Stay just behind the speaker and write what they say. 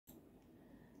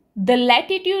The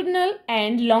latitudinal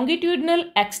and longitudinal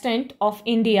extent of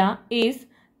India is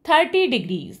 30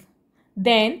 degrees.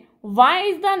 Then why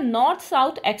is the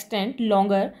north-south extent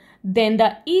longer than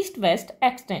the east-west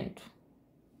extent?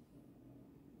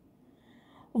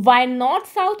 Why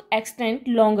north-south extent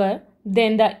longer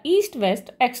than the east-west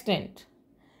extent?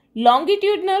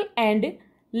 Longitudinal and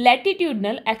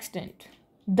latitudinal extent.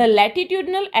 The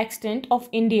latitudinal extent of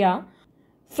India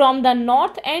from the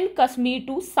north end Kashmir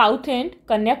to south end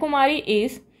Kanyakumari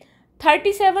is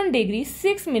 37 degrees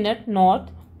 6 minutes north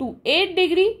to 8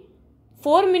 degrees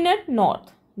 4 minutes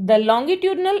north. The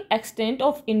longitudinal extent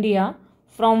of India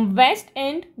from west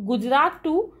end Gujarat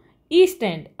to east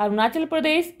end Arunachal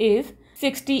Pradesh is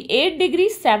 68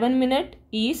 degrees 7 minutes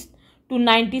east to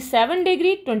 97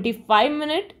 degrees 25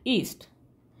 minutes east.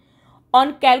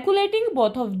 On calculating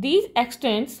both of these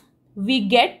extents, we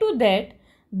get to that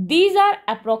these are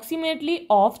approximately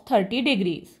of 30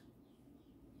 degrees.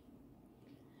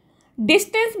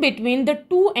 Distance between the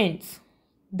two ends.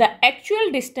 The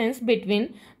actual distance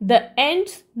between the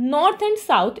ends north and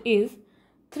south is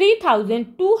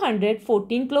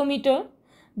 3214 km.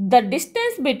 The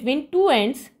distance between two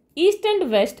ends east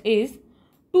and west is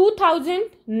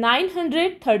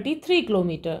 2933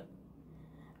 km.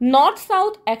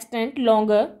 North-south extent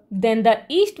longer than the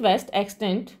east-west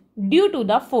extent due to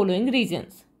the following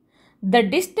reasons. The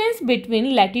distance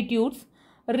between latitudes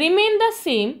remain the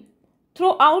same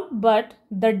throughout, but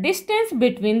the distance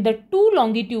between the two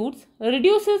longitudes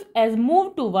reduces as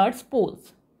move towards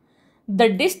poles. The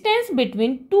distance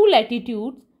between two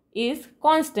latitudes is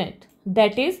constant,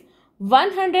 that is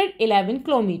 111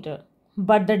 km,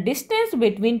 but the distance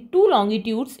between two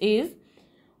longitudes is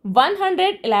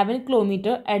 111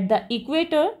 km at the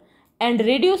equator and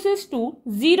reduces to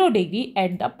 0 degree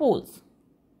at the poles.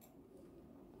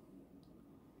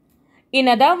 In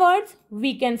other words,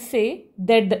 we can say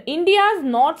that the India's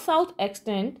north-south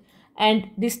extent and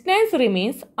distance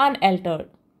remains unaltered.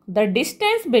 The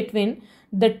distance between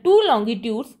the two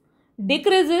longitudes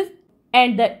decreases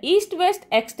and the east-west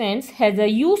extent has a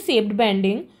U-shaped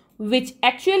bending which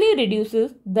actually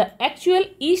reduces the actual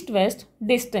east-west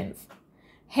distance.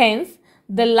 Hence,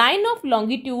 the line of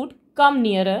longitude comes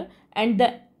nearer and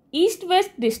the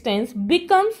east-west distance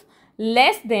becomes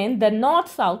less than the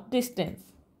north-south distance.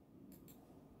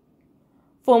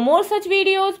 For more such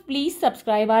videos, please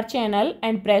subscribe our channel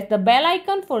and press the bell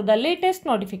icon for the latest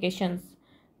notifications.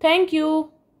 Thank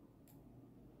you.